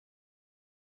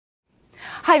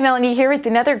Hi, Melanie here with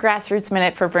another Grassroots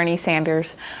Minute for Bernie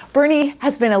Sanders. Bernie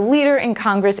has been a leader in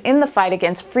Congress in the fight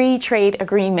against free trade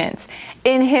agreements.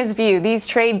 In his view, these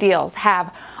trade deals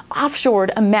have offshored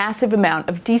a massive amount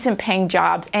of decent paying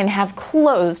jobs and have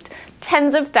closed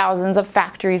tens of thousands of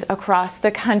factories across the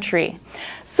country.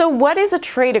 So what is a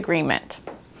trade agreement?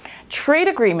 Trade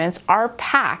agreements are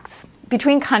pacts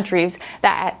between countries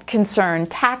that concern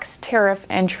tax, tariff,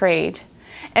 and trade.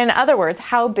 In other words,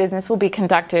 how business will be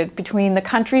conducted between the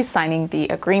countries signing the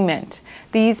agreement.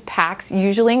 These pacts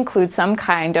usually include some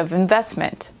kind of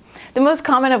investment, the most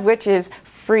common of which is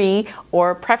free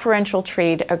or preferential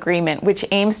trade agreement, which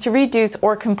aims to reduce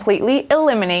or completely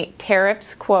eliminate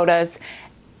tariffs, quotas,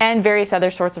 and various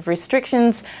other sorts of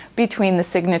restrictions between the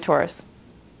signatories.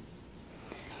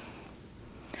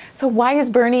 So why is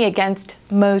Bernie against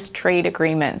most trade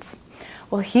agreements?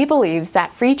 Well, he believes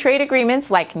that free trade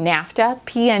agreements like NAFTA,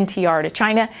 PNTR to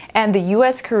China, and the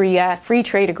U.S.-Korea Free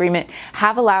Trade Agreement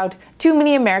have allowed too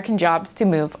many American jobs to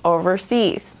move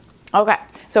overseas. Okay,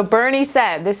 so Bernie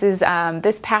said this is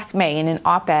this past May in an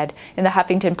op-ed in the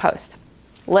Huffington Post.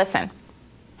 Listen,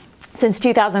 since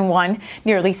 2001,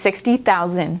 nearly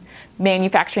 60,000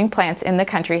 manufacturing plants in the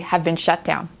country have been shut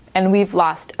down, and we've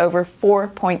lost over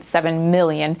 4.7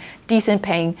 million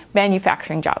decent-paying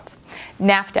manufacturing jobs.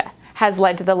 NAFTA has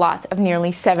led to the loss of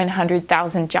nearly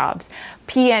 700,000 jobs.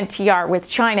 PNTR with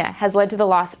China has led to the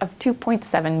loss of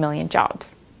 2.7 million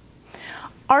jobs.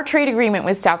 Our trade agreement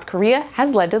with South Korea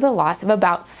has led to the loss of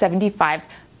about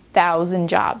 75,000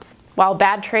 jobs. While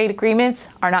bad trade agreements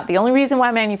are not the only reason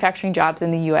why manufacturing jobs in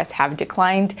the U.S. have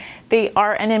declined, they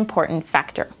are an important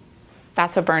factor.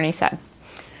 That's what Bernie said.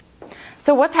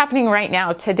 So what's happening right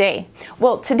now today?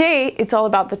 Well, today it's all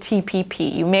about the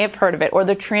TPP. You may have heard of it, or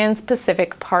the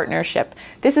Trans-Pacific Partnership.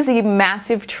 This is a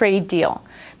massive trade deal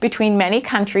between many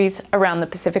countries around the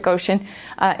Pacific Ocean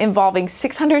involving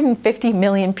 650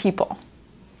 million people.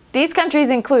 These countries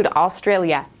include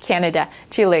Australia, Canada,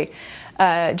 Chile,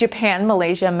 Japan,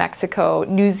 Malaysia, Mexico,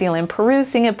 New Zealand, Peru,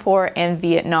 Singapore, and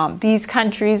Vietnam. These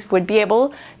countries would be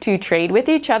able to trade with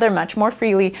each other much more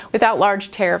freely without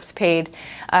large tariffs paid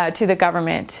to the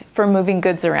government for moving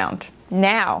goods around.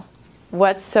 Now,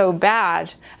 what's so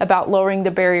bad about lowering the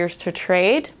barriers to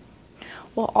trade?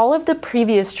 Well, all of the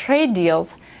previous trade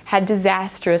deals had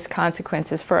disastrous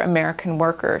consequences for American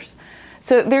workers.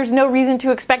 So there's no reason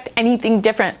to expect anything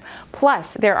different.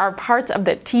 Plus, there are parts of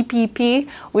the TPP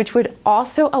which would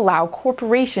also allow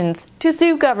corporations to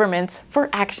sue governments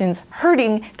for actions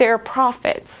hurting their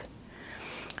profits.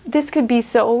 This could be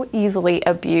so easily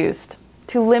abused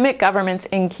to limit governments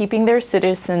in keeping their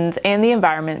citizens and the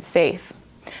environment safe.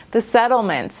 The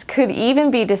settlements could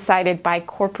even be decided by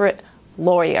corporate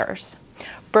lawyers.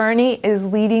 Bernie is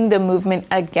leading the movement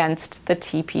against the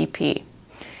TPP.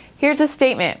 Here's a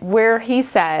statement where he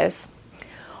says,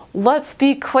 let's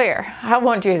be clear, I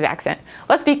won't do his accent,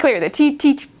 let's be clear, the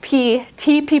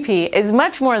TPP is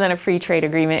much more than a free trade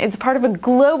agreement. It's part of a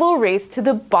global race to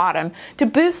the bottom to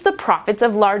boost the profits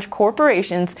of large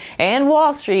corporations and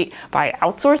Wall Street by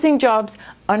outsourcing jobs,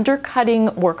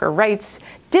 undercutting worker rights,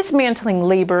 dismantling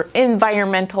labor,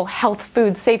 environmental, health,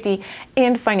 food safety,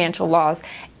 and financial laws,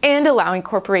 and allowing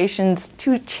corporations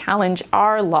to challenge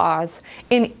our laws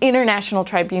in international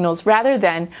tribunals rather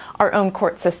than our own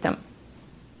court system.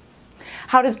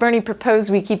 How does Bernie propose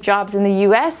we keep jobs in the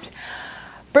U.S.?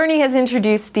 Bernie has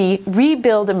introduced the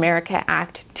Rebuild America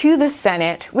Act to the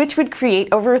Senate, which would create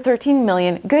over 13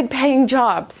 million good-paying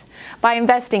jobs by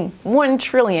investing $1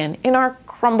 trillion in our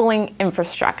crumbling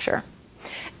infrastructure.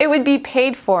 It would be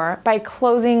paid for by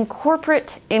closing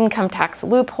corporate income tax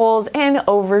loopholes and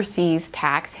overseas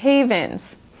tax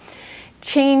havens.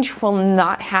 Change will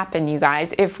not happen, you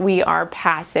guys, if we are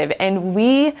passive. And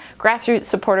we, grassroots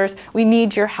supporters, we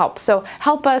need your help. So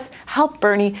help us, help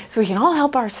Bernie, so we can all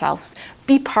help ourselves.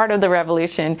 Be part of the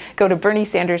revolution. Go to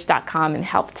berniesanders.com and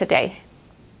help today.